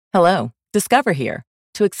Hello, Discover here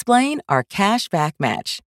to explain our cash back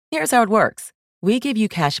match. Here's how it works. We give you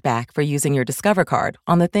cash back for using your Discover card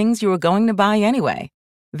on the things you were going to buy anyway.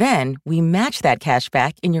 Then we match that cash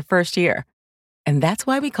back in your first year. And that's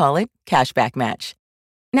why we call it Cashback Match.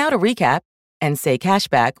 Now to recap and say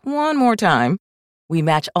cashback one more time. We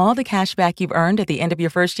match all the cash back you've earned at the end of your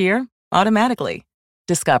first year automatically.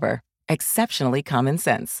 Discover. Exceptionally common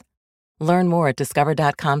sense. Learn more at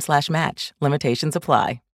discover.com/match. Limitations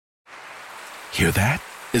apply. Hear that?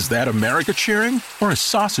 Is that America cheering or a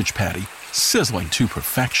sausage patty sizzling to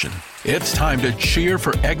perfection? It's time to cheer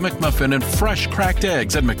for Egg McMuffin and fresh cracked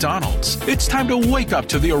eggs at McDonald's. It's time to wake up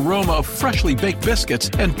to the aroma of freshly baked biscuits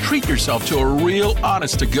and treat yourself to a real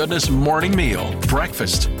honest-to-goodness morning meal.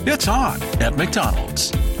 Breakfast, it's on at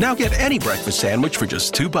McDonald's. Now get any breakfast sandwich for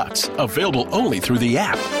just $2. Available only through the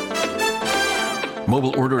app.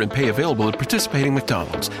 Mobile order and pay available at participating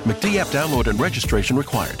McDonald's. McD app download and registration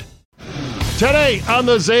required. Today on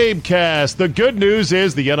the CzabeCast, the good news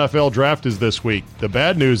is the NFL draft is this week. The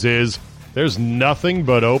bad news is there's nothing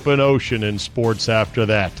but open ocean in sports after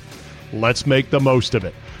that. Let's make the most of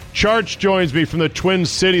it. Charch joins me from the Twin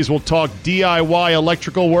Cities. We'll talk DIY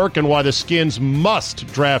electrical work and why the Skins must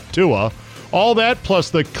draft Tua. All that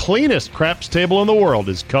plus the cleanest craps table in the world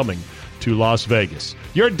is coming to Las Vegas.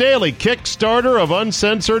 Your daily Kickstarter of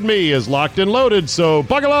Uncensored Me is locked and loaded, so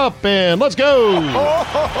buckle up and let's go! Here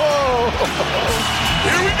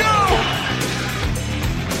we go!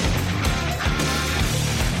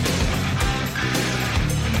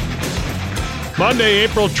 Monday,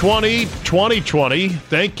 April 20, 2020.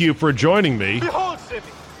 Thank you for joining me. Behold,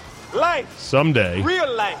 Sydney, life. Someday,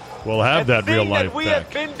 real life. we'll have that real life that we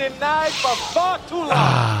back. have been denied for far too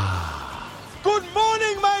long. Good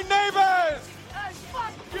morning, my neighbors! Hey,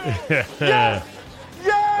 fuck you! Yes!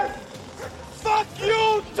 Yes! Fuck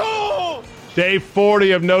you, too! Day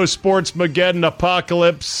 40 of No Sportsmageddon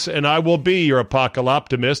Apocalypse, and I will be your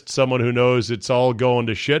apocalyptimist, someone who knows it's all going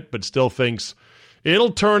to shit, but still thinks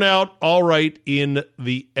it'll turn out all right in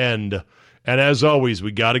the end. And as always,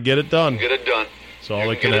 we got to get it done. Get it done. That's all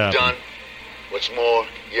that can happen. Get it done. What's more,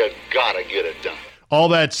 you got to get it done. All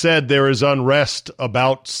that said, there is unrest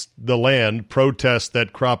about the land, protests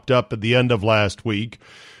that cropped up at the end of last week.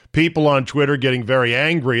 People on Twitter getting very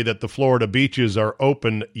angry that the Florida beaches are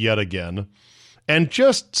open yet again. And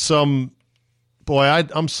just some, boy,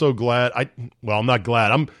 I'm so glad. I'm not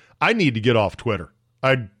glad. I need to get off Twitter.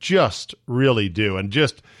 I just really do. And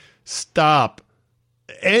just stop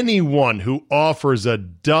anyone who offers a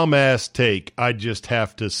dumbass take. I just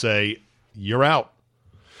have to say, you're out.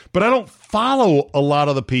 But I don't follow a lot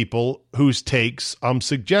of the people whose takes I'm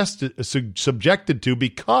subjected to,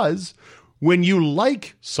 because when you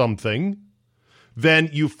like something, then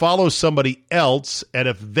you follow somebody else, and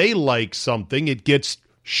if they like something, it gets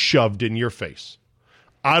shoved in your face.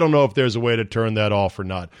 I don't know if there's a way to turn that off or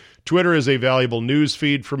not. Twitter is a valuable news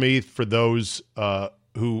feed for me, for those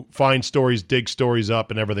who find stories, dig stories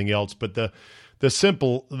up, and everything else. But the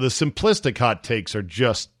simplistic hot takes are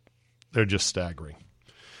they're just staggering.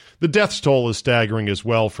 The death toll is staggering as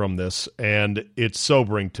well from this, and it's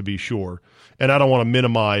sobering to be sure. And I don't want to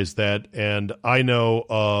minimize that. And I know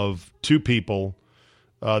of 2 people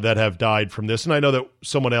that have died from this, and I know that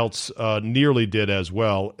someone else nearly did as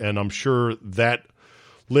well. And I'm sure that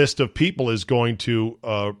list of people is going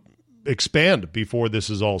to expand before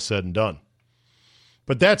this is all said and done.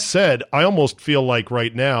 But that said, I almost feel like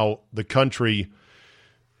right now the country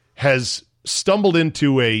has stumbled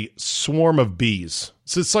into a swarm of bees.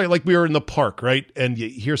 So it's like we were in the park, right? And you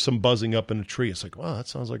hear some buzzing up in a tree. It's like, wow, that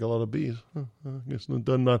sounds like a lot of bees. I guess not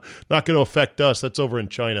going to affect us. That's over in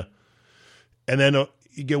China. And then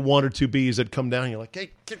you get 1 or 2 bees that come down. And you're like,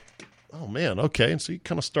 hey, oh, man, okay. And so you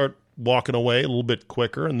kind of start walking away a little bit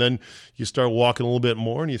quicker. And then you start walking a little bit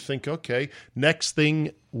more. And you think, okay, next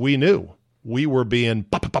thing we knew, we were being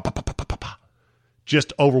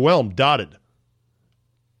just overwhelmed, dotted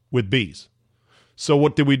with bees. So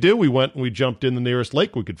what did we do? We went and we jumped in the nearest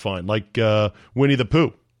lake we could find, like Winnie the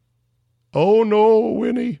Pooh. Oh, no,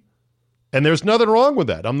 Winnie. And there's nothing wrong with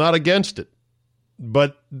that. I'm not against it.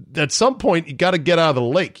 But at some point, you got to get out of the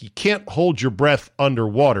lake. You can't hold your breath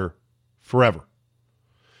underwater forever.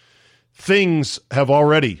 Things have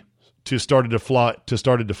already started to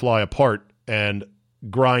fly apart and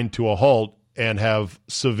grind to a halt and have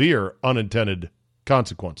severe unintended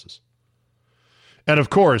consequences. And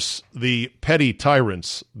of course, the petty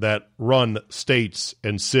tyrants that run states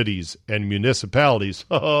and cities and municipalities,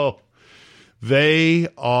 they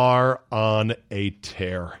are on a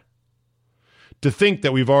tear. To think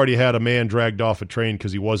that we've already had a man dragged off a train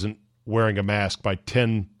because he wasn't wearing a mask by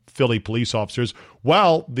 10 Philly police officers,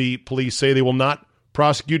 while the police say they will not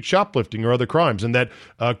prosecute shoplifting or other crimes, and that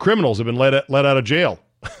criminals have been let out of jail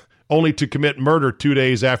only to commit murder 2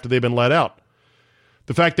 days after they've been let out.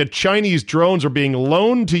 The fact that Chinese drones are being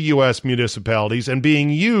loaned to U.S. municipalities and being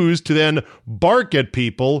used to then bark at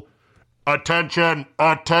people, attention,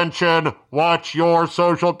 attention, watch your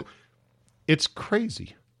social... It's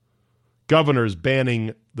crazy. Governors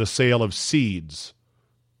banning the sale of seeds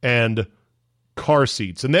and car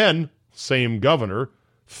seats. And then, same governor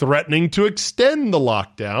threatening to extend the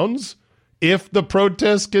lockdowns if the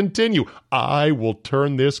protests continue. I will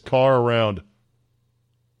turn this car around.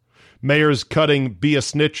 Mayors cutting be a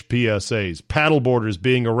snitch PSAs, paddleboarders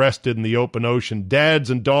being arrested in the open ocean, dads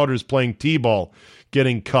and daughters playing t-ball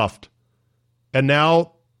getting cuffed, and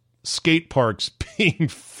now skate parks being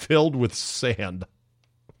filled with sand.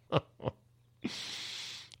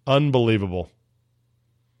 Unbelievable.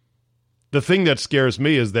 The thing that scares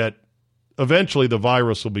me is that eventually the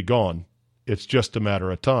virus will be gone. It's just a matter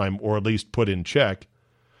of time, or at least put in check.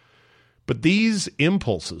 But these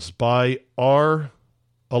impulses by our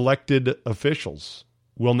elected officials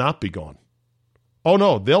will not be gone. Oh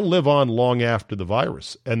no, they'll live on long after the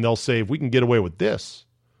virus, and they'll say, if we can get away with this,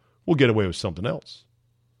 we'll get away with something else.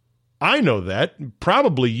 I know that.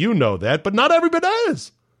 Probably you know that, but not everybody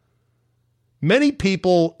does. Many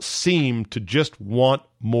people seem to just want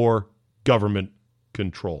more government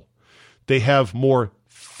control. They have more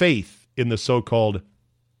faith in the so-called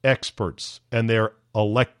experts and their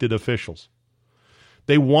elected officials.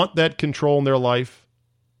 They want that control in their life.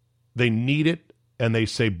 They need it, and they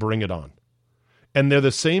say, bring it on. And they're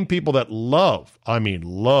the same people that love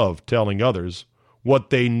telling others what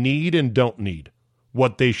they need and don't need,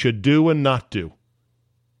 what they should do and not do.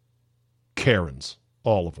 Karens,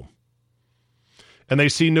 all of them. And they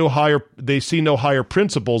see no higher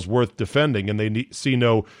principles worth defending, and they see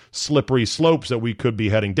no slippery slopes that we could be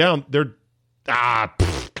heading down.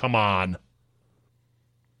 Come on.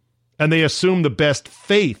 And they assume the best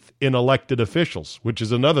faith in elected officials, which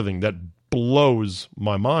is another thing that blows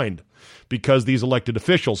my mind, because these elected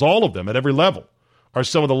officials, all of them at every level, are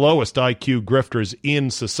some of the lowest IQ grifters in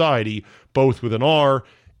society, both with an R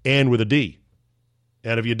and with a D.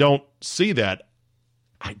 And if you don't see that,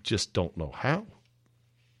 I just don't know how.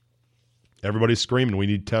 Everybody's screaming, we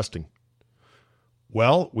need testing.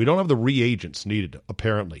 Well, we don't have the reagents needed,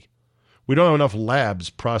 apparently. We don't have enough labs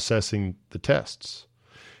processing the tests.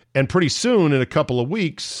 And pretty soon, in a couple of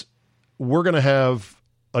weeks, we're going to have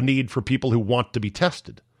a need for people who want to be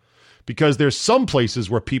tested. Because there's some places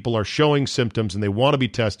where people are showing symptoms and they want to be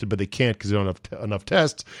tested, but they can't because they don't have enough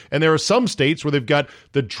tests. And there are some states where they've got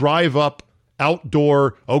the drive-up,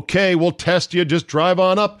 outdoor, okay, we'll test you, just drive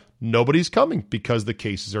on up. Nobody's coming because the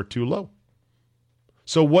cases are too low.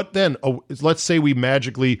 So what then? Let's say we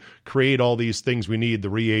magically create all these things we need, the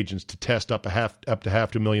reagents to test up to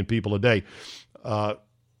 500,000 people a day.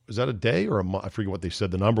 Is that a day or a month? I forget what they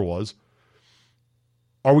said the number was.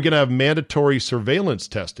 Are we going to have mandatory surveillance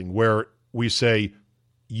testing where we say,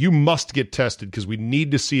 you must get tested because we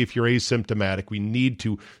need to see if you're asymptomatic. We need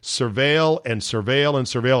to surveil and surveil and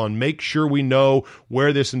surveil and make sure we know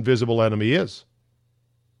where this invisible enemy is.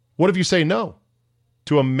 What if you say no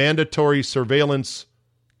to a mandatory surveillance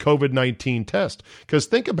COVID-19 test? Because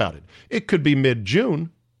think about it. It could be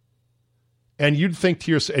mid-June, and you'd think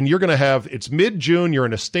to yourself, and you're going to have, it's mid-June, you're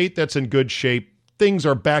in a state that's in good shape, things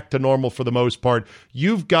are back to normal for the most part.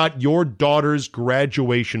 You've got your daughter's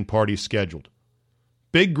graduation party scheduled.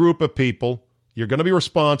 Big group of people. You're going to be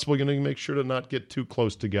responsible. You're going to make sure to not get too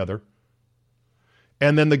close together.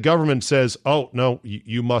 And then the government says, oh, no,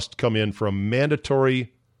 you must come in for a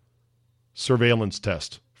mandatory surveillance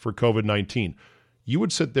test for COVID-19. You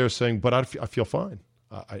would sit there saying, but I feel fine.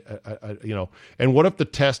 And what if the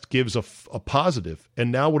test gives a positive?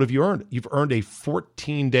 And now what have you earned? You've earned a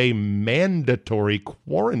 14-day mandatory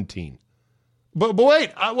quarantine. But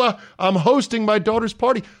wait, I'm hosting my daughter's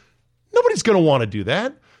party. Nobody's going to want to do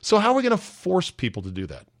that. So how are we going to force people to do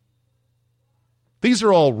that? These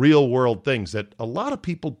are all real-world things that a lot of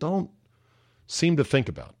people don't seem to think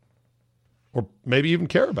about, or maybe even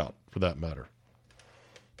care about, for that matter.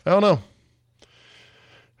 I don't know.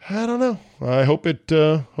 I hope it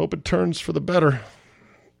turns for the better.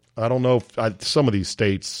 I don't know if some of these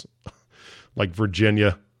states, like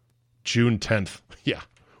Virginia, June 10th. Yeah,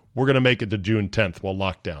 we're going to make it to June 10th while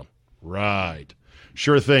lockdown. Right.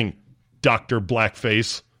 Sure thing, Dr.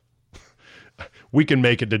 Blackface. We can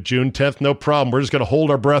make it to June 10th, no problem. We're just going to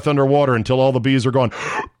hold our breath underwater until all the bees are gone.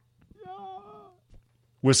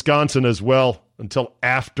 Wisconsin as well, until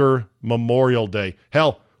after Memorial Day.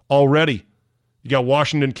 Hell, already You got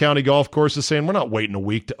Washington County golf courses saying, we're not waiting a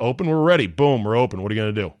week to open. We're ready. Boom, we're open. What are you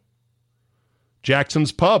going to do?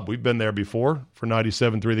 Jackson's Pub, we've been there before for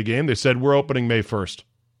 97.3 The Game. They said, we're opening May 1st.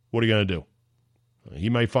 What are you going to do? He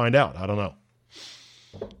may find out. I don't know.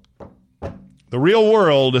 The real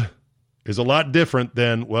world is a lot different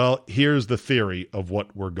than, well, here's the theory of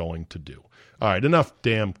what we're going to do. All right, enough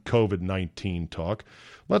damn COVID-19 talk.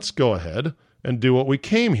 Let's go ahead and do what we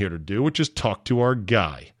came here to do, which is talk to our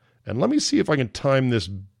guy. And let me see if I can time this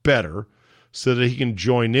better so that he can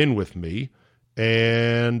join in with me.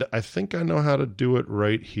 And I think I know how to do it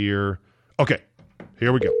right here. Okay,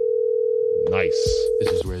 here we go. Nice.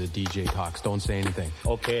 This is where the DJ talks. Don't say anything.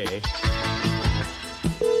 Okay.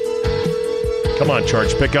 Come on,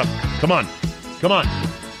 Charge, pick up. Come on. Come on.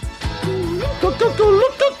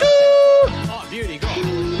 Oh, beauty, go.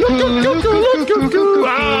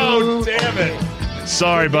 Oh, damn it.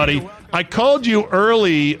 Sorry, buddy. I called you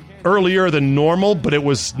earlier than normal, but it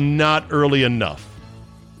was not early enough.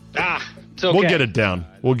 It's okay. We'll get it down.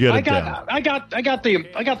 We'll get it down. I got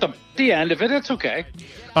the end of it. It's okay.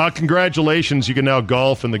 Congratulations. You can now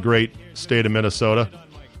golf in the great state of Minnesota.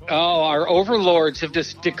 Oh, our overlords have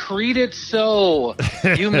just decreed it so.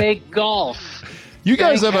 You make golf. You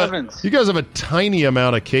guys have a tiny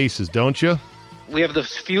amount of cases, don't you? We have the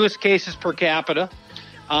fewest cases per capita.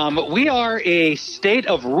 We are a state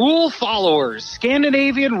of rule followers,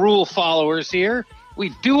 Scandinavian rule followers here.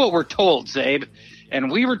 We do what we're told, Zabe.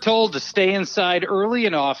 And we were told to stay inside early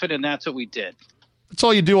and often, and that's what we did. That's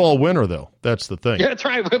all you do all winter, though. That's the thing. Yeah, that's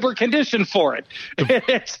right. We're conditioned for it. But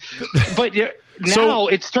now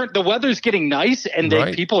the weather's getting nice, and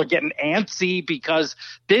people are getting antsy because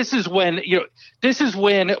this is when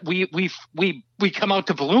we come out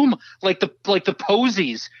to bloom like the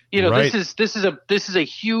posies. This is a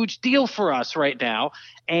huge deal for us right now,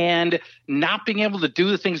 and not being able to do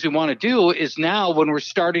the things we want to do is now when we're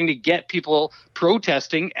starting to get people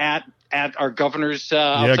protesting at our governor's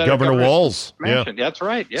Governor Walz mansion. Yeah, that's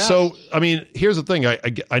right. Yeah. So I mean, here's the thing.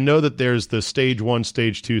 I know that there's the stage 1,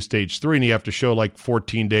 stage 2, stage 3, and you have to show like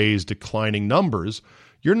 14 days declining numbers.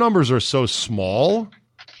 Your numbers are so small,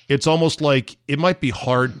 it's almost like it might be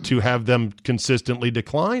hard to have them consistently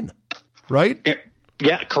decline, right?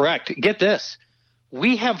 Yeah, correct. Get this.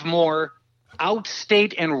 We have more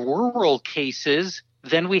outstate and rural cases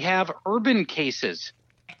than we have urban cases.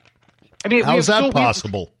 I mean, how's that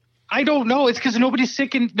possible? I don't know. It's because nobody's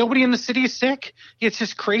sick and nobody in the city is sick. It's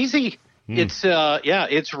just crazy. It's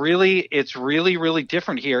really, really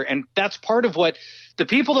different here. And that's part of what the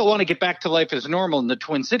people that want to get back to life as normal in the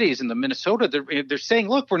Twin Cities, in the Minnesota, they're saying,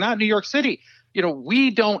 look, we're not New York City.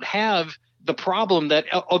 We don't have the problem that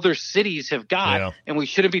other cities have got, and we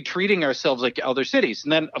shouldn't be treating ourselves like other cities.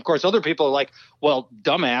 And then, of course, other people are like, well,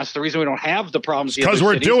 dumbass, the reason we don't have the problems because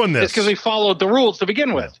we're doing this. It's because we followed the rules to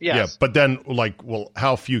begin with. Yes. Yeah, but then,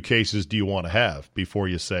 how few cases do you want to have before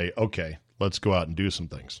you say, okay, let's go out and do some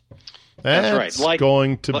things? That's right.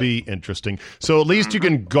 Going to be interesting. So at least you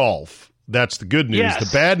can golf. That's the good news. Yes. The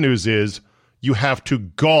bad news is you have to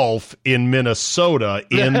golf in Minnesota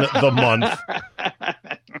in the month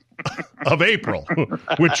of April,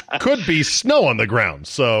 which could be snow on the ground.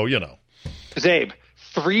 So, Zabe,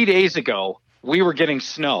 3 days ago, we were getting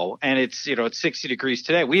snow, and it's 60 degrees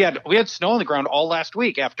today. We had snow on the ground all last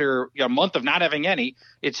week after a month of not having any.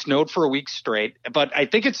 It snowed for a week straight, but I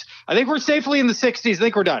think we're safely in the 60s. I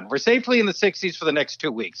think we're done. We're safely in the 60s for the next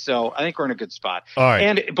 2 weeks. So I think we're in a good spot. All right.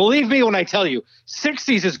 And believe me when I tell you,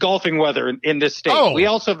 60s is golfing weather in this state. Oh, we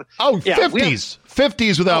also 50s.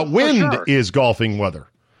 50s without wind is golfing weather.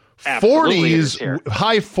 Absolutely 40s,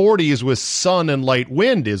 high 40s with sun and light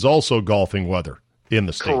wind is also golfing weather in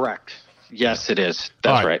the state. Correct. Yes, it is.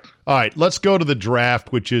 That's right. All right, let's go to the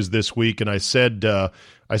draft, which is this week. And I said to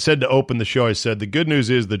open the show, I said the good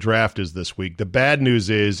news is the draft is this week. The bad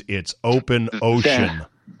news is it's open ocean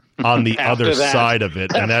on the other side of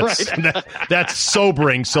it, and that's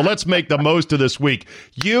sobering. So let's make the most of this week.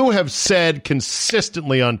 You have said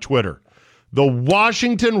consistently on Twitter, the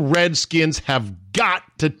Washington Redskins have got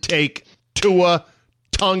to take Tua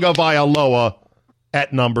Tagovailoa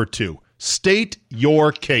at number 2. State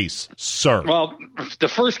your case, sir. Well, the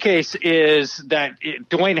first case is that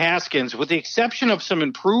Dwayne Haskins, with the exception of some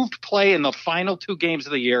improved play in the final 2 games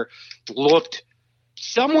of the year, looked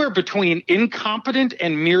somewhere between incompetent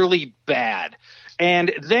and merely bad.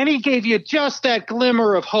 And then he gave you just that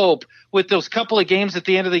glimmer of hope with those couple of games at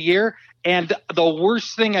the end of the year, And the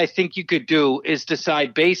worst thing I think you could do is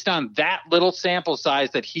decide based on that little sample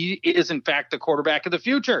size that he is, in fact, the quarterback of the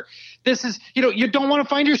future. This is, you don't want to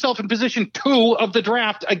find yourself in position 2 of the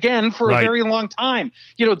draft again for a very long time.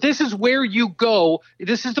 This is where you go.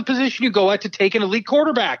 This is the position you go at to take an elite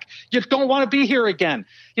quarterback. You don't want to be here again.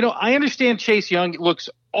 I understand Chase Young looks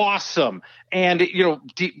awesome. And,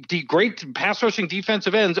 the great pass rushing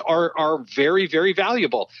defensive ends are very, very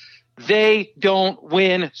valuable. They don't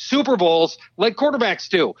win Super Bowls like quarterbacks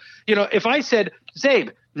do. If I said,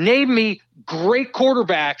 Zabe, name me great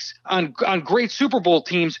quarterbacks on great Super Bowl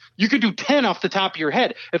teams, you could do 10 off the top of your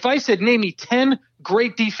head. If I said, name me 10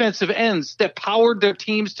 great defensive ends that powered their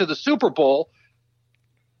teams to the Super Bowl,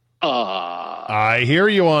 I hear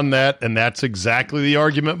you on that, and that's exactly the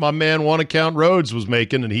argument my man One Account Rhodes was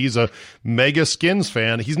making, and he's a mega Skins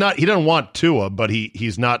fan. He doesn't want Tua, but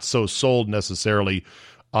he's not so sold necessarily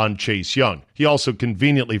on Chase Young. He also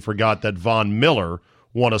conveniently forgot that Von Miller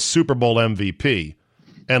won a Super Bowl MVP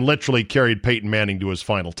and literally carried Peyton Manning to his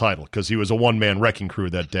final title because he was a one-man wrecking crew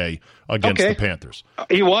that day against the Panthers.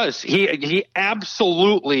 He was. He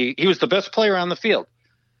absolutely – he was the best player on the field.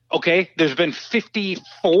 Okay, there's been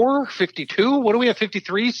 54, 52. What do we have,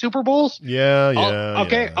 53 Super Bowls? Yeah.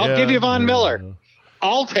 I'll give you Von Miller.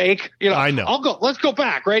 I'll take, I know. Let's go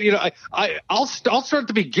back, right? I'll start at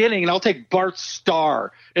the beginning and I'll take Bart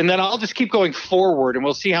Starr and then I'll just keep going forward and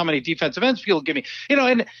we'll see how many defensive ends people give me.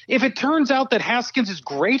 And if it turns out that Haskins is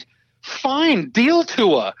great, fine, deal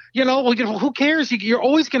Tua. Who cares? You're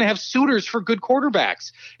always going to have suitors for good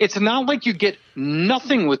quarterbacks. It's not like you get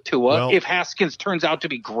nothing with Tua if Haskins turns out to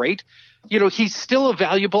be great. He's still a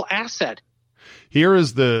valuable asset. Here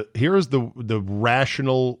is the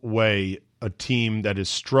rational way a team that is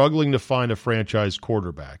struggling to find a franchise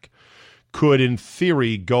quarterback could, in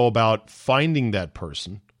theory, go about finding that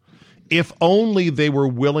person if only they were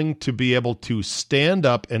willing to be able to stand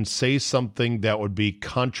up and say something that would be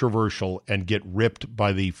controversial and get ripped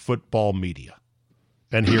by the football media.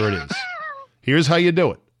 And here it is. Here's how you do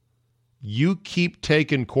it. You keep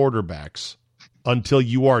taking quarterbacks until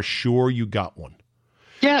you are sure you got one.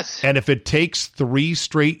 Yes. And if it takes 3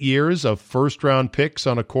 straight years of first-round picks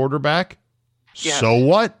on a quarterback, so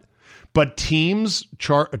what? But teams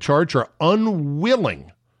charge are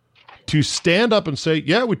unwilling to stand up and say,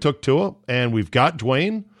 yeah, we took Tua, and we've got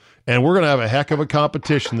Dwayne, and we're going to have a heck of a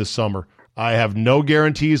competition this summer. I have no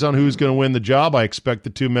guarantees on who's going to win the job. I expect the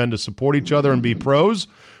two men to support each other and be pros,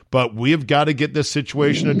 but we've got to get this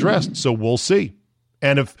situation addressed, so we'll see.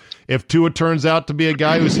 And if Tua turns out to be a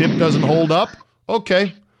guy whose hip doesn't hold up,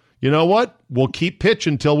 okay, you know what? We'll keep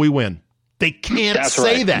pitching until we win. They can't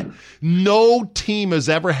say that. No team has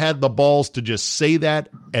ever had the balls to just say that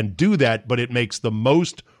and do that, but it makes the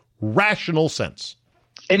most rational sense.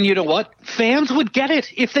 And you know what? Fans would get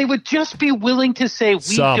it if they would just be willing to say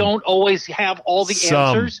we don't always have all the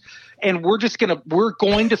answers. And we're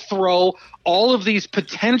going to throw all of these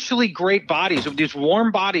potentially great bodies, of these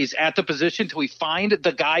warm bodies at the position till we find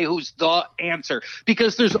the guy who's the answer.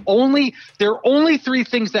 Because there are only 3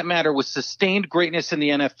 things that matter with sustained greatness in the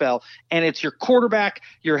NFL, and it's your quarterback,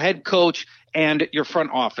 your head coach, and your front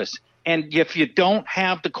office. And if you don't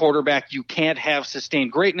have the quarterback, you can't have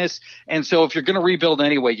sustained greatness. And so if you're going to rebuild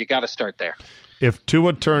anyway, you got to start there. If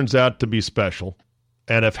Tua turns out to be special,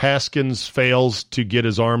 and if Haskins fails to get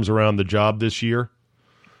his arms around the job this year,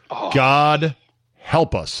 God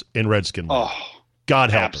help us in Redskin land. God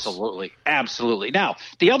help us. Absolutely. Now,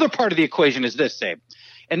 the other part of the equation is this, Abe.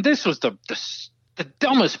 And this was the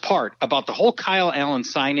dumbest part about the whole Kyle Allen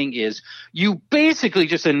signing is you basically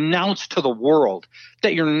just announced to the world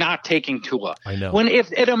that you're not taking Tua. I know. When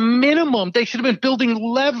if at a minimum they should have been building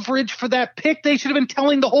leverage for that pick, they should have been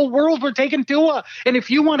telling the whole world we're taking Tua. And if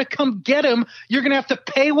you want to come get him, you're going to have to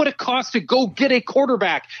pay what it costs to go get a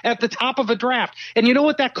quarterback at the top of a draft. And you know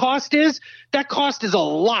what that cost is? That cost is a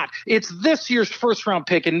lot. It's this year's first round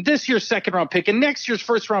pick and this year's second round pick and next year's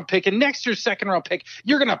first round pick and next year's second round pick.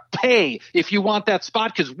 You're going to pay if you want that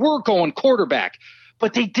spot because we're going quarterback.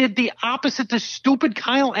 But they did the opposite to stupid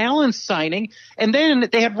Kyle Allen signing. And then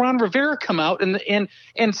they had Ron Rivera come out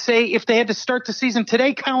and say if they had to start the season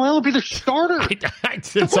today, Kyle Allen would be their starter.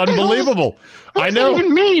 It's unbelievable. What does that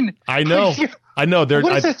even mean? I know.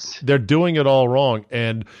 They're doing it all wrong.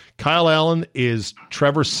 And Kyle Allen is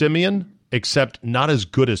Trevor Siemian, except not as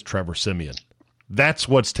good as Trevor Siemian. That's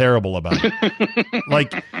what's terrible about it.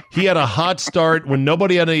 Like, he had a hot start when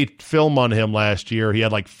nobody had any film on him last year. He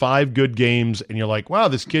had like 5 good games, and you're like, wow,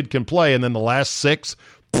 this kid can play. And then the last 6,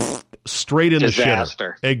 straight in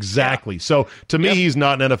Disaster. the shitter. Exactly. Yeah. So to me, he's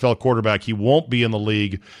not an NFL quarterback. He won't be in the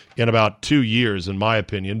league in about 2 years, in my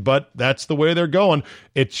opinion, but that's the way they're going.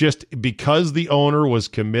 It's just because the owner was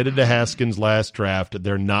committed to Haskins last draft,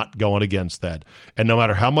 they're not going against that. And no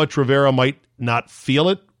matter how much Rivera might not feel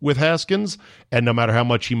it with Haskins, and no matter how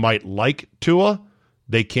much he might like Tua,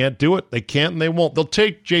 they can't do it. They can't and they won't. They'll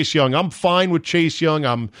take Chase Young. I'm fine with Chase Young.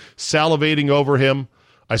 I'm salivating over him.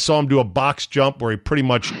 I saw him do a box jump where he pretty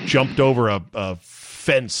much jumped over a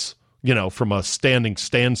fence, from a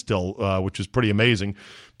standstill, which is pretty amazing.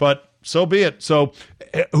 But so be it. So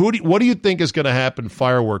what do you think is going to happen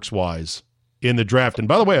fireworks-wise in the draft? And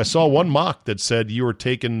by the way, I saw one mock that said you were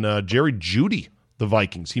taking Jerry Jeudy, the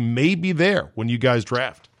Vikings. He may be there when you guys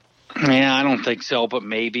draft. Yeah, I don't think so, but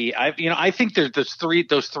maybe. I think there's those three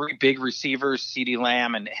big receivers, CeeDee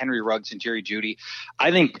Lamb and Henry Ruggs and Jerry Jeudy. I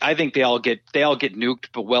think they all get nuked,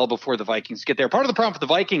 but well before the Vikings get there. Part of the problem for the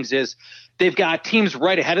Vikings is they've got teams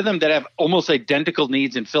right ahead of them that have almost identical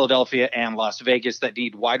needs in Philadelphia and Las Vegas that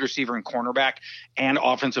need wide receiver and cornerback and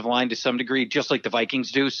offensive line to some degree, just like the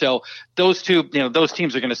Vikings do. So those teams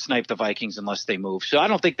are going to snipe the Vikings unless they move. So I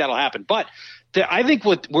don't think that'll happen, but I think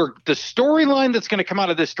the storyline that's going to come out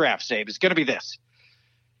of this draft, Zabe, is going to be this.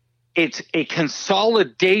 It's a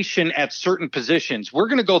consolidation at certain positions. We're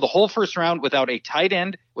going to go the whole first round without a tight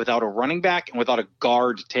end, without a running back, and without a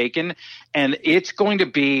guard taken. And it's going to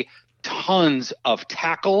be tons of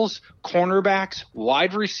tackles, cornerbacks,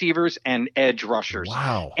 wide receivers, and edge rushers.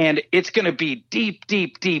 Wow. And it's going to be deep,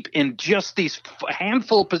 deep, deep in just these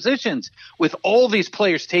handful of positions with all these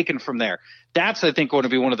players taken from there. That's, I think, going to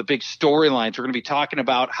be one of the big storylines. We're going to be talking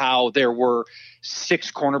about how there were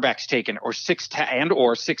 6 cornerbacks taken or 6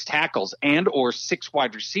 tackles and or 6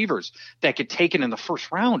 wide receivers that get taken in the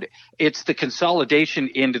first round. It's the consolidation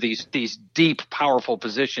into these deep, powerful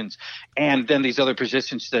positions, and then these other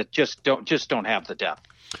positions that just don't have the depth.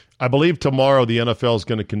 I believe tomorrow the NFL is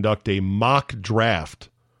going to conduct a mock draft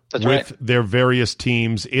with their various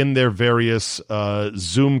teams in their various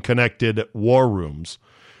Zoom-connected war rooms.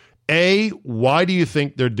 A, why do you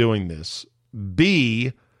think they're doing this?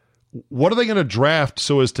 B, what are they going to draft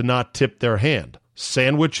so as to not tip their hand?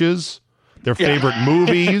 Sandwiches, their favorite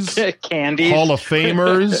movies, candies, Hall of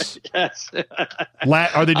Famers. Yes.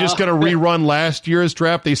 Are they just going to rerun last year's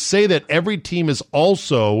draft? They say that every team is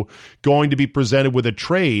also going to be presented with a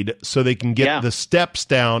trade so they can get the steps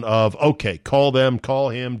down of, okay, call them, call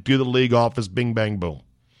him, do the league office, bing, bang, boom.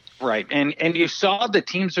 Right. And you saw the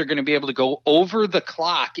teams are going to be able to go over the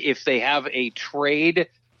clock if they have a trade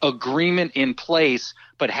agreement in place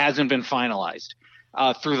but hasn't been finalized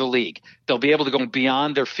through the league. They'll be able to go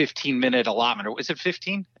beyond their 15-minute allotment. Or is it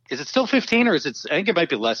 15? Is it still 15 or is it – I think it might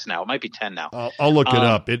be less now. It might be 10 now. I'll look it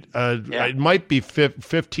up. It might be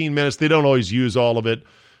 15 minutes. They don't always use all of it.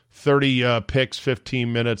 30 picks,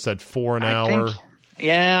 15 minutes at 4 an hour.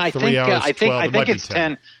 I think it's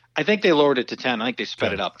 10. I think they lowered it to 10. I think they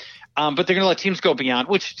sped it up. But they're going to let teams go beyond,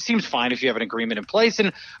 which seems fine if you have an agreement in place.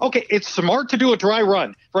 And, okay, it's smart to do a dry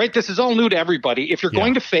run, right? This is all new to everybody. If you're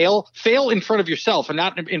going to fail in front of yourself and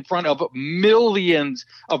not in front of millions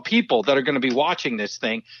of people that are going to be watching this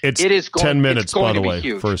thing. It is 10 minutes, by the way,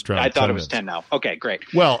 huge. First round. I thought it was 10 now. Okay, great.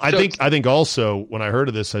 Well, I think also when I heard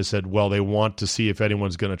of this, I said, well, they want to see if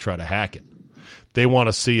anyone's going to try to hack it. They want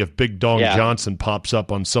to see if Big Dong Johnson pops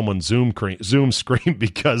up on someone's Zoom screen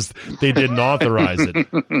because they didn't authorize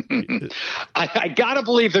it. I gotta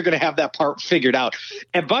believe they're going to have that part figured out.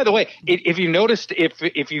 And by the way, if you noticed,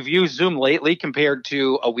 if you've used Zoom lately compared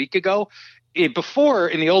to a week ago, before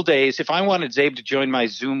in the old days, if I wanted Zabe to join my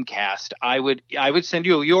CzabeCast, I would send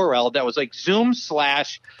you a URL that was like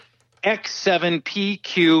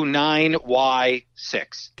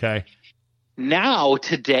Zoom/X7PQ9Y6. Okay. Now,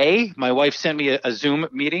 today, my wife sent me a Zoom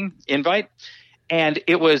meeting invite, and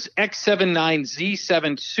it was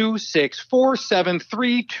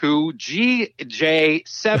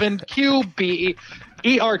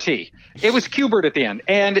X79Z7264732GJ7QBERT. It was Qbert at the end,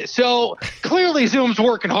 and so clearly Zoom's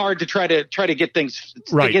working hard to try to get things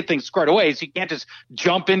squared away. So you can't just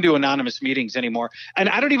jump into anonymous meetings anymore. And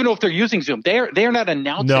I don't even know if they're using Zoom. They're not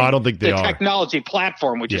announcing. No, I don't think they are. The technology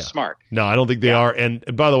platform, which is smart. No, I don't think they are. And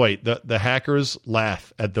by the way, the hackers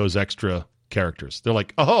laugh at those extra characters. They're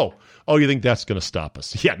like, oh, you think that's going to stop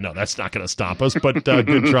us? Yeah, no, that's not going to stop us, but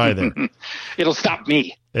good try there. It'll stop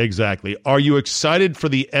me. Exactly. Are you excited for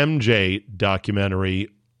the MJ documentary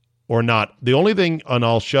or not? The only thing, and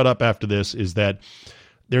I'll shut up after this, is that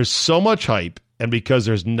there's so much hype, and because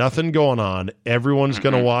there's nothing going on, everyone's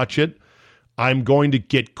going to watch it. I'm going to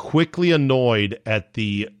get quickly annoyed at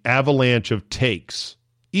the avalanche of takes,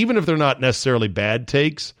 even if they're not necessarily bad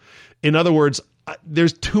takes. In other words,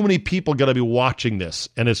 there's too many people going to be watching this,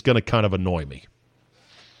 and it's going to kind of annoy me.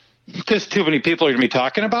 Because too many people are going to be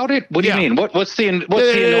talking about it? What do you mean? What's the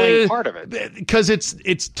annoying part of it? Because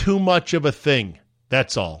it's too much of a thing.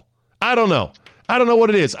 That's all. I don't know what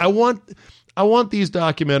it is. I want these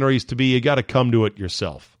documentaries to be, you got to come to it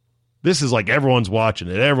yourself. This is like everyone's watching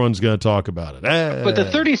it. Everyone's going to talk about it. But the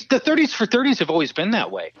 30s for 30s have always been that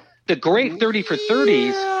way. The great 30 for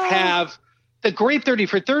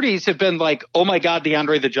 30s have been like, oh my God, the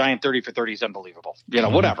Andre the Giant 30 for 30 is unbelievable.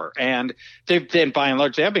 Whatever. And they've been, by and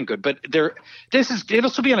large, they have been good. But it'll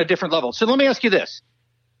still be on a different level. So let me ask you this.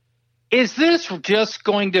 Is this just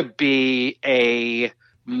going to be a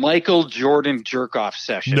Michael Jordan jerk-off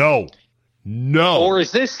session? No. Or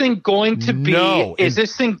is this thing going to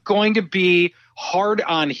be hard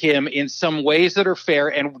on him in some ways that are fair?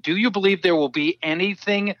 And do you believe there will be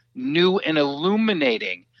anything new and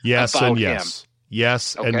illuminating about him?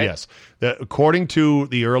 Yes, okay. And yes. According to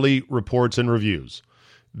the early reports and reviews,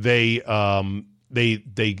 they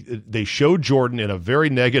showed Jordan in a very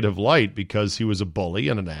negative light because he was a bully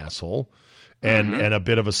and an asshole and a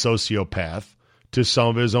bit of a sociopath to some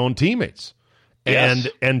of his own teammates. Yes.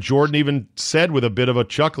 And Jordan even said with a bit of a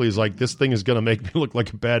chuckle, he's like, this thing is going to make me look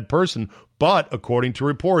like a bad person. But according to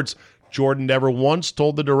reports, Jordan never once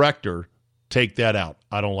told the director, take that out.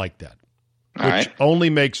 I don't like that. Which only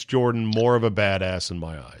makes Jordan more of a badass in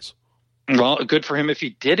my eyes. Well, good for him if he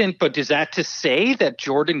didn't. But is that to say that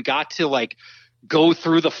Jordan got to go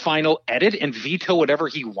through the final edit and veto whatever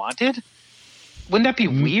he wanted? Wouldn't that be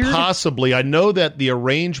weird? Possibly. I know that the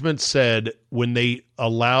arrangement said when they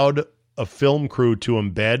allowed a film crew to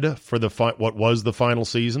embed for what was the final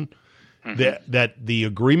season, that the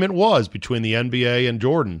agreement was between the NBA and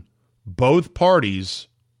Jordan, both parties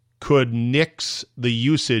could nix the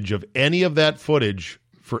usage of any of that footage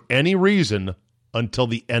for any reason until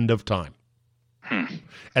the end of time.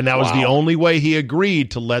 And that was the only way he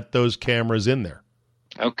agreed to let those cameras in there.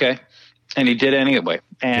 Okay. And he did anyway.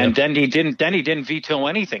 And then he didn't veto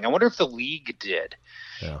anything. I wonder if the league did.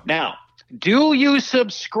 Yeah. Now, do you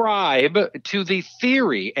subscribe to the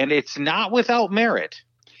theory, and it's not without merit,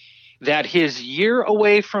 that his year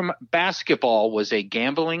away from basketball was a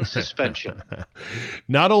gambling suspension?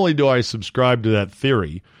 Not only do I subscribe to that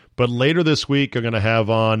theory, but later this week I'm going to have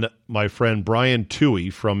on my friend Brian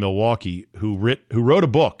Toohey from Milwaukee, who wrote a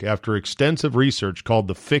book after extensive research called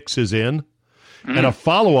The Fix Is In, and a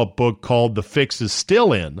follow-up book called The Fix Is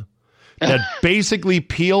Still In, that basically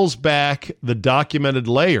peels back the documented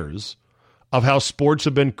layers of how sports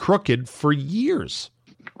have been crooked for years.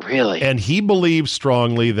 Really? And he believes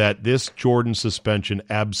strongly that this Jordan suspension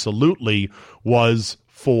absolutely was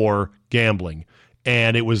for gambling.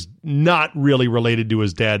 And it was not really related to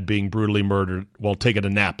his dad being brutally murdered while taking a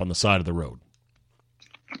nap on the side of the road.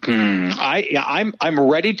 I'm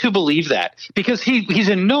ready to believe that because he's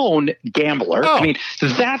a known gambler. Oh. I mean,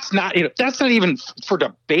 that's not even for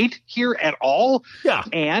debate here at all. Yeah.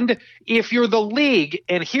 And if you're the league,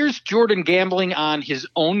 and here's Jordan gambling on his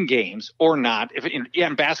own games or not,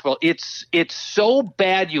 in basketball, it's so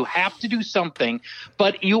bad you have to do something,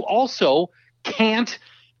 but you also can't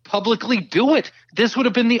publicly do it. This would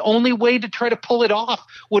have been the only way to try to pull it off,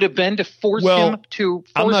 would have been to force him to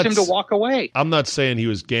walk away. I'm not saying he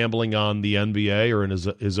was gambling on the NBA or in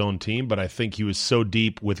his own team, but I think he was so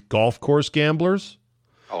deep with golf course gamblers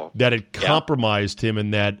that it compromised him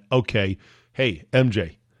in that, okay, hey,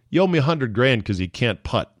 MJ, you owe me $100,000 because you can't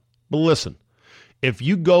putt. But listen, if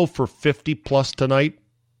you go for 50 plus tonight,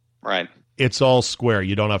 right, it's all square.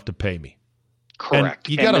 You don't have to pay me. Correct.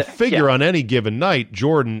 And you got to figure on any given night,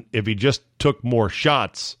 Jordan, if he just took more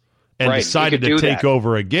shots and decided to take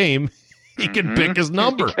over a game, he could pick his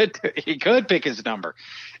number. He could pick his number.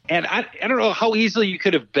 And I don't know how easily you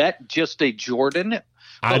could have bet just a Jordan.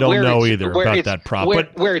 I don't know either about that prop.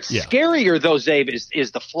 Where it's scarier, though, Zabe,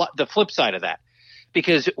 is the flip side of that.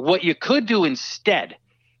 Because what you could do instead,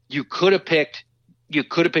 you could have picked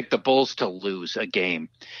the Bulls to lose a game,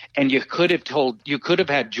 and you could have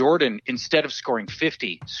had Jordan, instead of scoring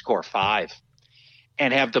 50, score 5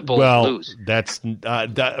 and have the Bulls lose. That's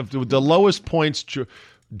the lowest points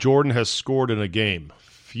Jordan has scored in a game.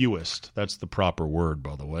 Fewest. That's the proper word,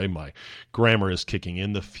 by the way. My grammar is kicking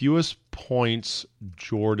in. The fewest points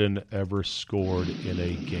Jordan ever scored in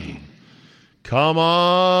a game. Come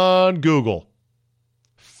on, Google.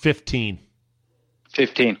 15.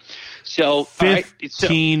 15. So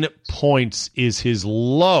 15 points is his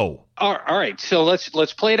low. All right. So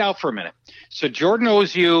let's play it out for a minute. So Jordan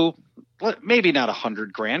owes you maybe not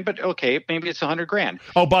 $100,000, but okay, maybe it's $100,000.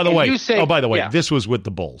 Oh, by the way, this was with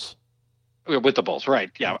the Bulls. With the Bulls, right?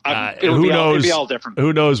 Yeah, who knows? It'd be all different.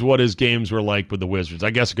 Who knows what his games were like with the Wizards? I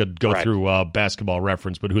guess I could go through Basketball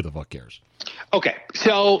Reference, but who the fuck cares? Okay,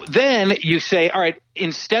 so then you say, all right,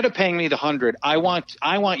 instead of paying me the 100, I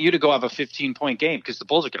want you to go have a 15-point game because the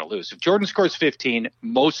Bulls are going to lose. If Jordan scores 15,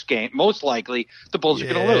 most likely the Bulls are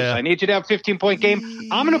going to lose. I need you to have a 15-point game.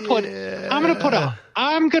 I'm going to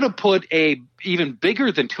put a even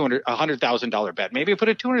bigger than $100,000 bet. Maybe I put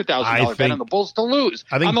a $200,000 bet on the Bulls to lose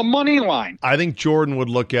on the money line. I think Jordan would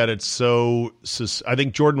look at it I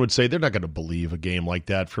think Jordan would say they're not going to believe a game like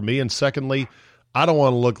that for me. And secondly, I don't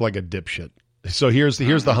want to look like a dipshit. So here's the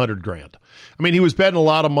 $100,000. I mean, he was betting a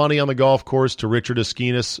lot of money on the golf course to Richard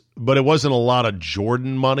Esquinas, but it wasn't a lot of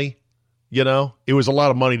Jordan money. You know, it was a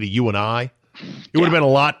lot of money to you and I. It would have been a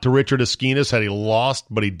lot to Richard Esquinas had he lost,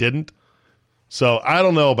 but he didn't. So I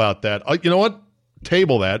don't know about that. You know what?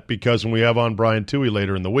 Table that, because when we have on Brian Toohey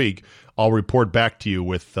later in the week, I'll report back to you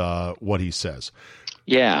with what he says.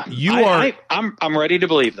 Yeah, I'm ready to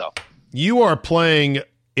believe though. You are playing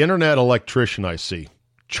internet electrician. I see.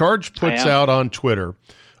 Charge puts out on Twitter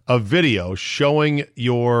a video showing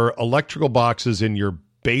your electrical boxes in your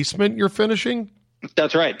basement you're finishing.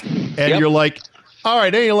 That's right. And you're like, all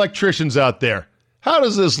right, any electricians out there? How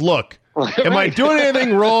does this look? Am I doing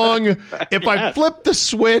anything wrong? If I flip the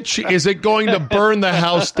switch, is it going to burn the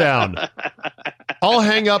house down? I'll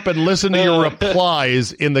hang up and listen to your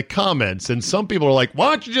replies in the comments. And some people are like,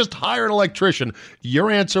 why don't you just hire an electrician? Your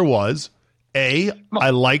answer was, A, I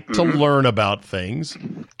like to learn about things.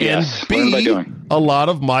 And B, a lot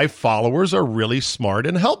of my followers are really smart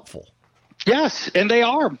and helpful. Yes, and they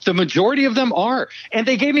are. The majority of them are. And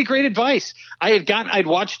they gave me great advice. I'd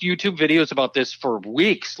watched YouTube videos about this for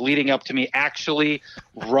weeks leading up to me actually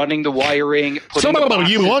running the wiring, putting the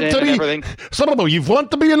boxes in and everything. Some of you want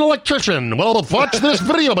to be an electrician. Well, watch this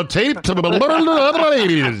video tape to learn the other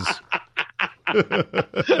ways.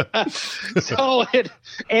 So,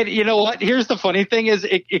 and you know what? Here's the funny thing is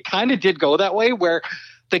it kind of did go that way where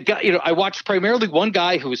the guy, I watched primarily one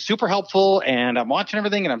guy who was super helpful, and I'm watching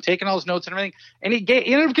everything and I'm taking all his notes and everything. And he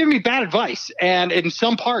ended up giving me bad advice and in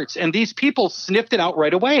some parts, and these people sniffed it out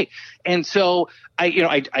right away. And so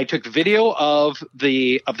I took video of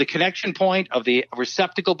the connection point of the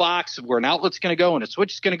receptacle box where an outlet's going to go and a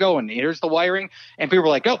switch is going to go. And here's the wiring. And people were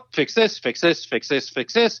like, oh, fix this, fix this, fix this,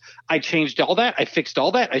 fix this. I changed all that. I fixed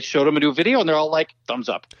all that. I showed them a new video and they're all like, thumbs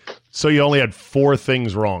up. So you only had 4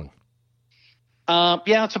 things wrong. Yeah,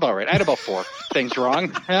 that's about right. I had about 4 things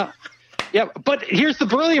wrong. Yeah. But here's the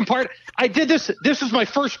brilliant part. I did this. This was my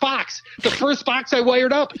first box. The first box I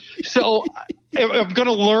wired up. So I'm going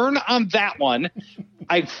to learn on that one.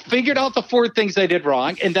 I figured out the 4 things I did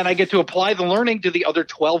wrong, and then I get to apply the learning to the other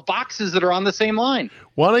 12 boxes that are on the same line.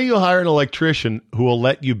 Why don't you hire an electrician who will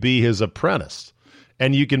let you be his apprentice?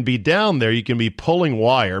 And you can be down there. You can be pulling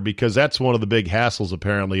wire, because that's one of the big hassles,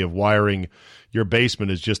 apparently, of wiring your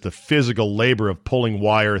basement is just the physical labor of pulling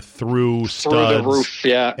wire through studs the roof,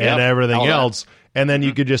 and everything else. And then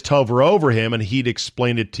you could just hover over him and he'd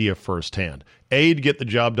explain it to you firsthand. A, you'd get the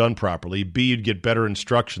job done properly. B, you'd get better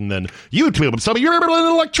instruction than YouTube. So you're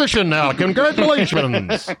an electrician now.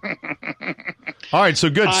 Congratulations. All right, so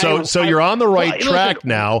good. So you're on the right track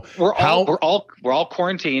now. We're all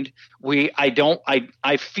quarantined.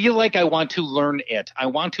 I feel like I want to learn it. I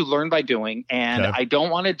want to learn by doing, and I don't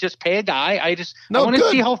want to just pay a guy. I want to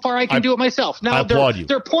see how far I can do it myself. Now, there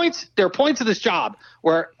are points of this job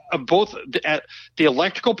where both at the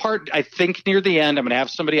electrical part, I think near the end, I'm going to have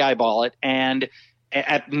somebody eyeball it, and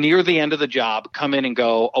at near the end of the job, come in and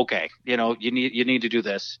go, okay, you need to do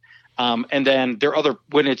this. And then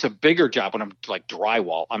when it's a bigger job, when I'm like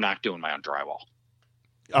drywall, I'm not doing my own drywall.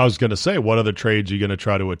 I was going to say, what other trades are you going to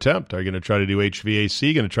try to attempt? Are you going to try to do HVAC? Are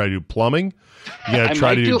you going to try to do plumbing? Are you going to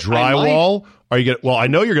try to do drywall? Are you going to, well, I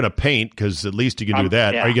know you're going to paint, because at least you can do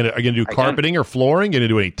that. Yeah. Are you going to do carpeting or flooring? Are you going to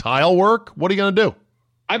do any tile work? What are you going to do?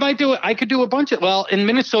 I might do it. I could do a bunch of, well, in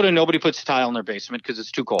Minnesota, nobody puts tile in their basement because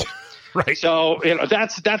it's too cold. Right. So,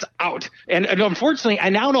 that's out. And unfortunately, I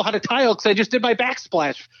now know how to tile because I just did my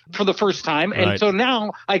backsplash for the first time. And so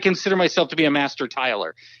now I consider myself to be a master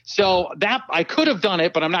tiler. So that I could have done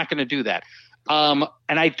it, but I'm not going to do that. And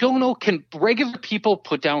I don't know, can regular people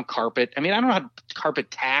put down carpet? I mean, I don't know how to carpet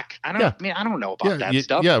tack. I don't know about that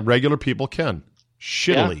stuff. Yeah, regular people can.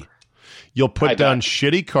 Shittily. Yeah. You'll put down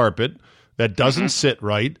shitty carpet that doesn't sit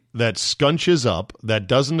right, that scunches up, that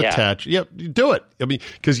doesn't attach. Yeah, you do it. I mean,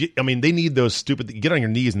 because they need those stupid. You get on your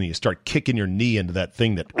knees and you start kicking your knee into that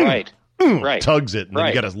thing that tugs it, and then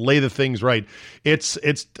you got to lay the things right. It's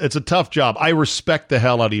a tough job. I respect the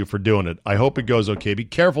hell out of you for doing it. I hope it goes okay. Be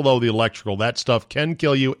careful though, the electrical. That stuff can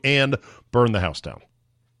kill you and burn the house down.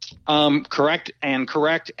 Correct.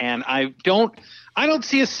 And I don't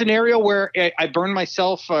see a scenario where I burn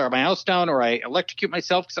myself or my house down or I electrocute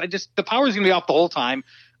myself, because the power's going to be off the whole time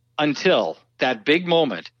until that big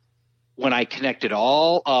moment when I connect it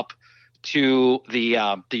all up to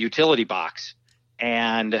the utility box.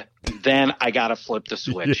 And then I got to flip the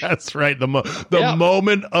switch. That's right. The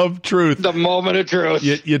moment of truth. The moment of truth.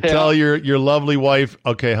 You tell your lovely wife,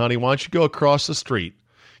 okay, honey, why don't you go across the street,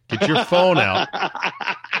 get your phone out.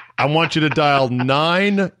 I want you to dial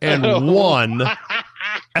 9 and 1. And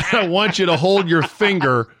I want you to hold your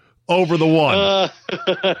finger over the 1.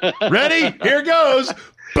 Ready? Here goes.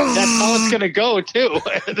 That's how it's going to go, too.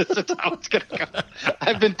 This is how it's going to go.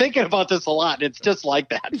 I've been thinking about this a lot, and it's just like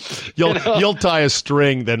that. You'll tie a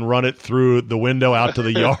string, then run it through the window out to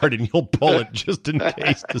the yard, and you'll pull it just in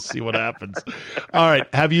case to see what happens. All right.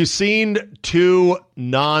 Have you seen 2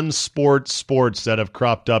 non-sports sports that have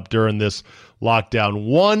cropped up during this lockdown?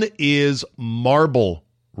 One is marble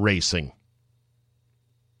racing.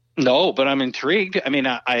 No, but I'm intrigued. I mean,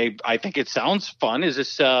 I think it sounds fun. Is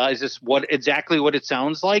this exactly what it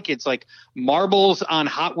sounds like? It's like marbles on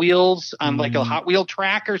Hot Wheels on like a Hot Wheel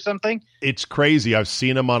track or something. It's crazy. I've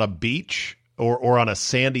seen them on a beach or on a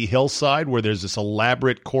sandy hillside where there's this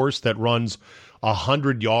elaborate course that runs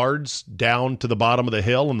 100 yards down to the bottom of the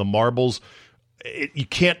hill, and the marbles, you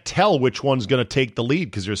can't tell which one's going to take the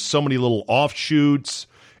lead because there's so many little offshoots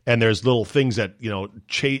and there's little things that,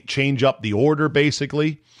 change up the order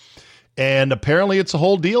basically. And apparently it's a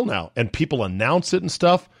whole deal now, and people announce it and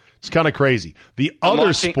stuff. It's kind of crazy. I'm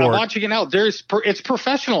watching it now. It's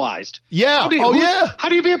professionalized. Yeah. How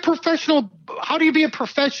do you be a professional? How do you be a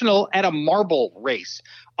professional at a marble race?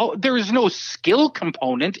 Oh, there is no skill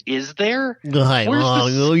component, is there? Hey,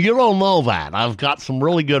 you don't know that. I've got some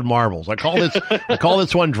really good marbles. I call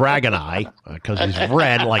this one Dragon Eye because he's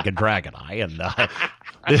red like a dragon eye, and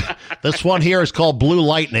this one here is called Blue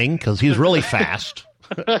Lightning because he's really fast.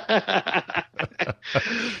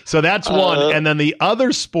 So that's one. And then the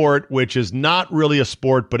other sport, which is not really a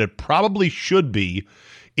sport, but it probably should be,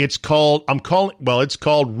 it's called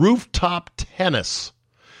rooftop tennis.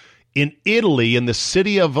 In Italy, in the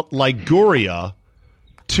city of Liguria,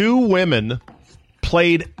 2 women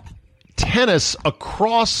played tennis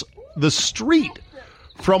across the street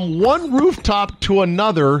from one rooftop to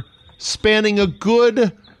another, spanning a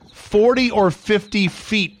good 40 or 50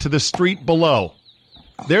 feet to the street below.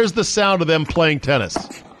 There's the sound of them playing tennis.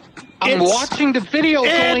 I'm watching the video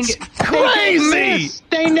going, crazy.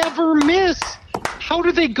 They never miss. How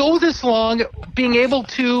do they go this long being able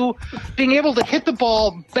to hit the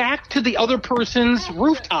ball back to the other person's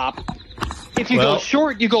rooftop? If you go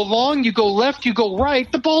short, you go long, you go left, you go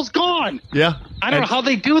right, the ball's gone. Yeah. I don't know how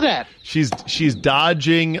they do that. She's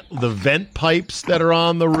dodging the vent pipes that are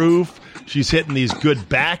on the roof. She's hitting these good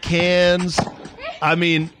backhands. I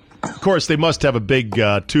mean, of course, they must have a big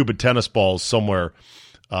tube of tennis balls somewhere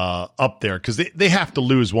up there because they have to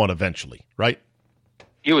lose one eventually, right?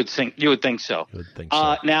 You would think so.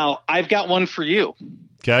 Now, I've got one for you.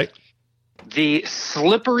 Okay. The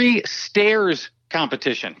slippery stairs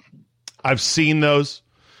competition. I've seen those.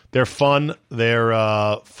 They're fun. They're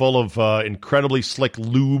full of incredibly slick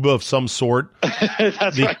lube of some sort.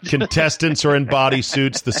 That's the right. Contestants are in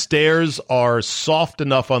bodysuits. The stairs are soft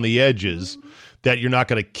enough on the edges that you're not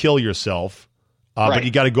going to kill yourself. But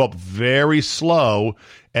you got to go up very slow.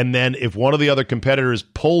 And then if one of the other competitors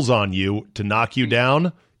pulls on you to knock you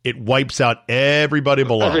down, it wipes out everybody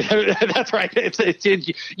below. That's right.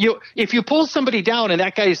 If you pull somebody down and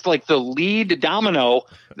that guy's like the lead domino,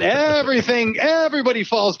 everybody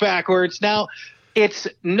falls backwards. Now, it's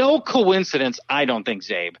no coincidence, I don't think,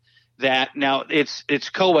 Zabe, that now it's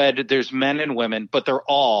co-ed. There's men and women, but they're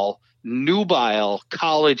all nubile,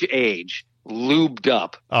 college age, lubed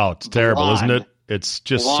up. Oh, it's terrible, blonde, isn't it? It's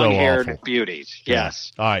just so awful. Long-haired beauties.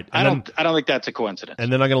 Yes. Yeah. All right. I don't think that's a coincidence.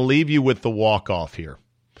 And then I'm going to leave you with the walk-off here.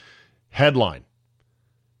 Headline: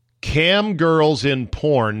 Cam girls in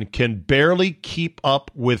porn can barely keep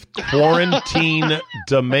up with quarantine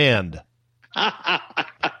demand.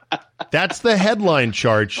 That's the headline,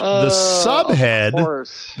 Charge. The subhead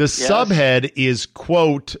is,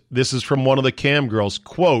 quote, this is from one of the cam girls,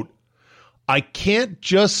 quote, I can't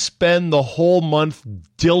just spend the whole month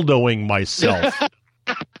dildoing myself.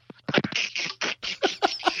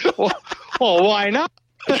 Well, why not?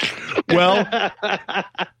 Well,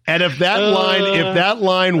 and if that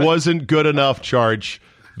line wasn't good enough, Charge,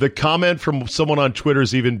 the comment from someone on Twitter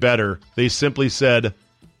is even better. They simply said,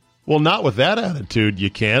 well, not with that attitude, you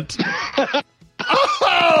can't.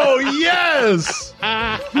 Oh, yes!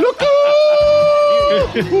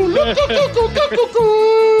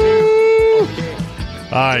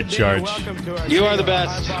 All right, Charge. You are the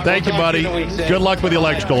best. Thank you, buddy. Good luck with the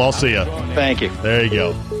electrical. I'll see you. Thank you. There you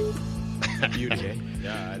go.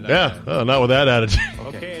 Yeah, oh, not with that attitude.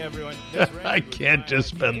 Okay, everyone. I can't just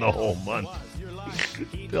spend the whole month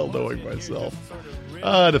dildoing myself.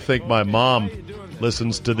 To think my mom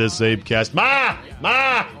listens to this CzabeCast. Ma!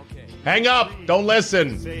 Hang up. Don't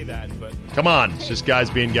listen. Come on. It's just guys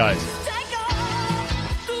being guys.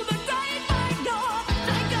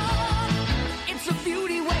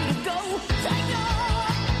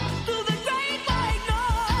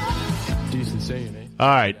 All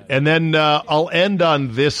right, and then I'll end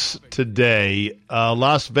on this today.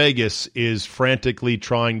 Las Vegas is frantically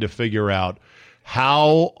trying to figure out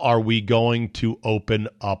how are we going to open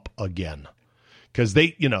up again, because they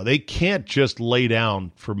can't just lay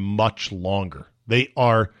down for much longer. They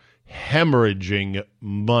are hemorrhaging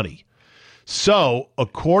money. So,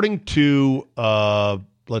 according to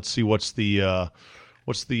let's see, what's the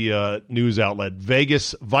news outlet?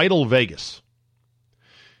 Vital Vegas.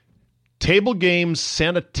 Table games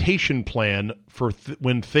sanitation plan for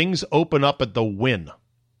when things open up at the Wynn.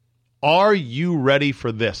 Are you ready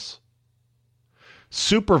for this?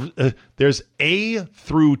 There's A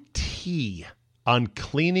through T on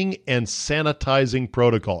cleaning and sanitizing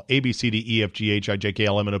protocol. A, B, C, D, E, F, G, H, I, J, K,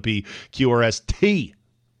 L, M, N, O, P, Q, R, S, T.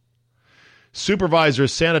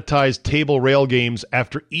 Supervisors sanitize table rail games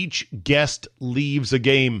after each guest leaves a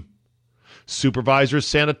game. Supervisors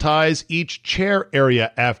sanitize each chair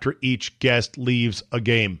area after each guest leaves a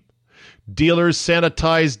game. Dealers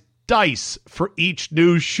sanitize dice for each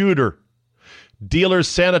new shooter. Dealers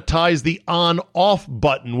sanitize the on-off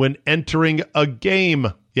button when entering a game.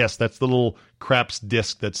 Yes, that's the little craps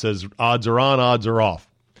disc that says odds are on, odds are off.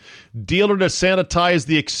 Dealer to sanitize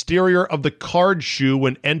the exterior of the card shoe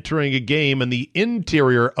when entering a game and the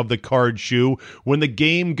interior of the card shoe when the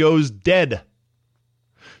game goes dead.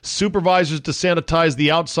 Supervisors to sanitize the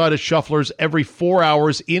outside of shufflers every 4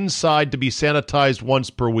 hours, inside to be sanitized once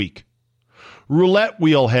per week. Roulette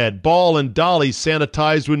wheel head, ball, and dolly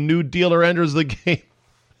sanitized when new dealer enters the game.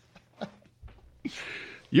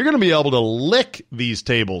 You're going to be able to lick these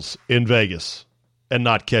tables in Vegas and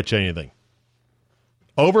not catch anything.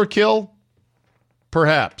 Overkill?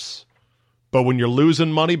 Perhaps. But when you're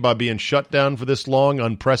losing money by being shut down for this long,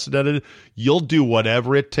 unprecedented, you'll do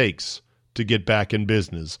whatever it takes to get back in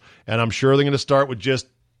business. And I'm sure they're going to start with just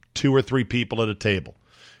 2 or 3 people at a table.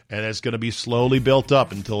 And it's going to be slowly built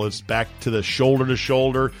up until it's back to the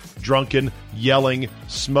shoulder-to-shoulder, drunken, yelling,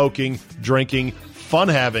 smoking, drinking,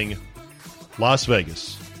 fun-having Las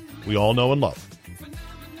Vegas we all know and love.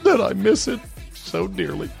 That I miss it so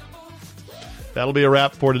dearly. That'll be a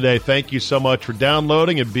wrap for today. Thank you so much for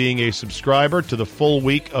downloading and being a subscriber to the full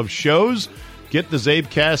week of shows. Get the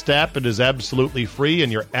CzabeCast app. It is absolutely free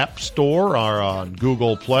in your app store or on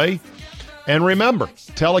Google Play. And remember,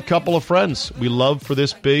 tell a couple of friends. We love for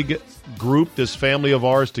this big group, this family of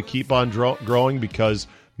ours, to keep on growing, because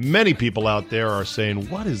many people out there are saying,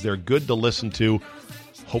 what is there good to listen to?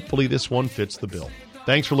 Hopefully this one fits the bill.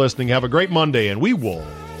 Thanks for listening. Have a great Monday, and we will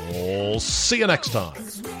see you next time.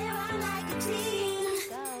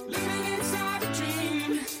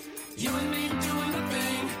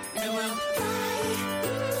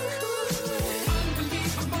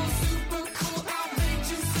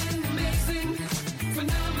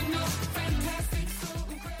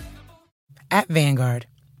 At Vanguard,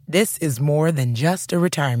 this is more than just a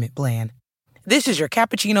retirement plan. This is your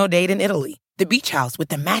cappuccino date in Italy, the beach house with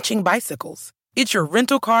the matching bicycles. It's your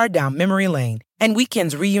rental car down memory lane, and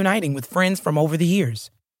weekends reuniting with friends from over the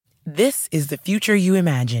years. This is the future you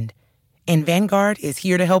imagined, and Vanguard is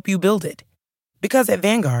here to help you build it. Because at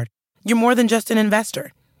Vanguard, you're more than just an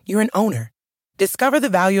investor. You're an owner. Discover the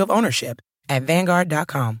value of ownership at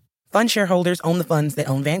Vanguard.com. Fund shareholders own the funds that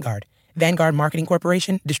own Vanguard. Vanguard Marketing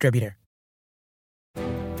Corporation, distributor.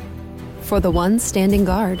 For the ones standing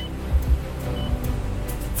guard.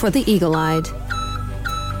 For the eagle-eyed.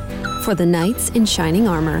 For the knights in shining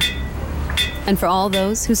armor. And for all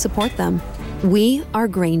those who support them. We are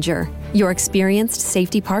Grainger, your experienced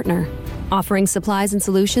safety partner. Offering supplies and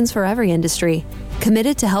solutions for every industry.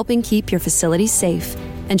 Committed to helping keep your facilities safe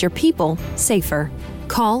and your people safer.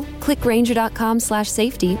 Call, click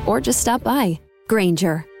Grainger.com/safety, or just stop by.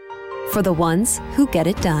 Grainger. For the ones who get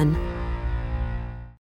it done.